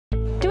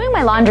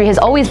Doing my laundry has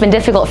always been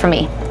difficult for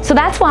me, so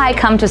that's why I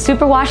come to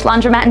SuperWash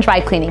Laundromat and Dry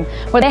Cleaning,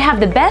 where they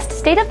have the best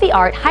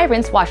state-of-the-art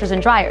high-rinse washers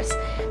and dryers.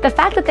 The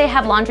fact that they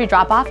have laundry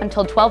drop-off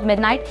until 12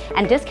 midnight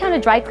and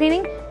discounted dry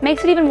cleaning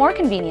makes it even more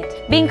convenient.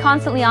 Being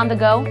constantly on the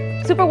go,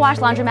 SuperWash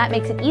Laundromat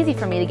makes it easy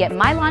for me to get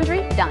my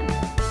laundry done.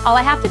 All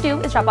I have to do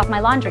is drop off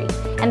my laundry,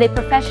 and they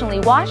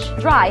professionally wash,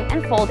 dry,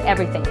 and fold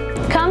everything.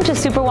 Come to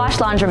SuperWash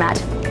Laundromat.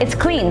 It's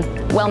clean,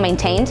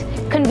 well-maintained,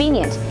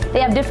 convenient.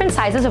 They have different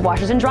sizes of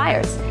washers and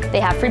dryers. They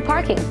have free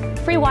parking,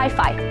 free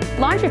Wi-Fi,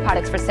 laundry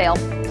products for sale,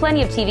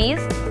 plenty of TVs,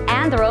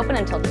 and they're open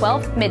until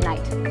 12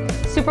 midnight.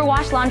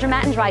 SuperWash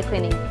Laundromat and Dry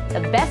Cleaning,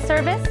 the best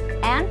service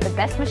and the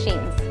best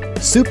machines.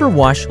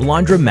 SuperWash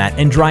Laundromat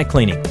and Dry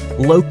Cleaning,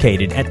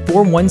 located at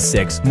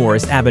 416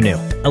 Morris Avenue,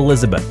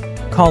 Elizabeth.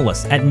 Call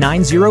us at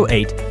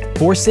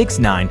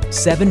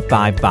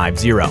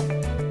 908-469-7550.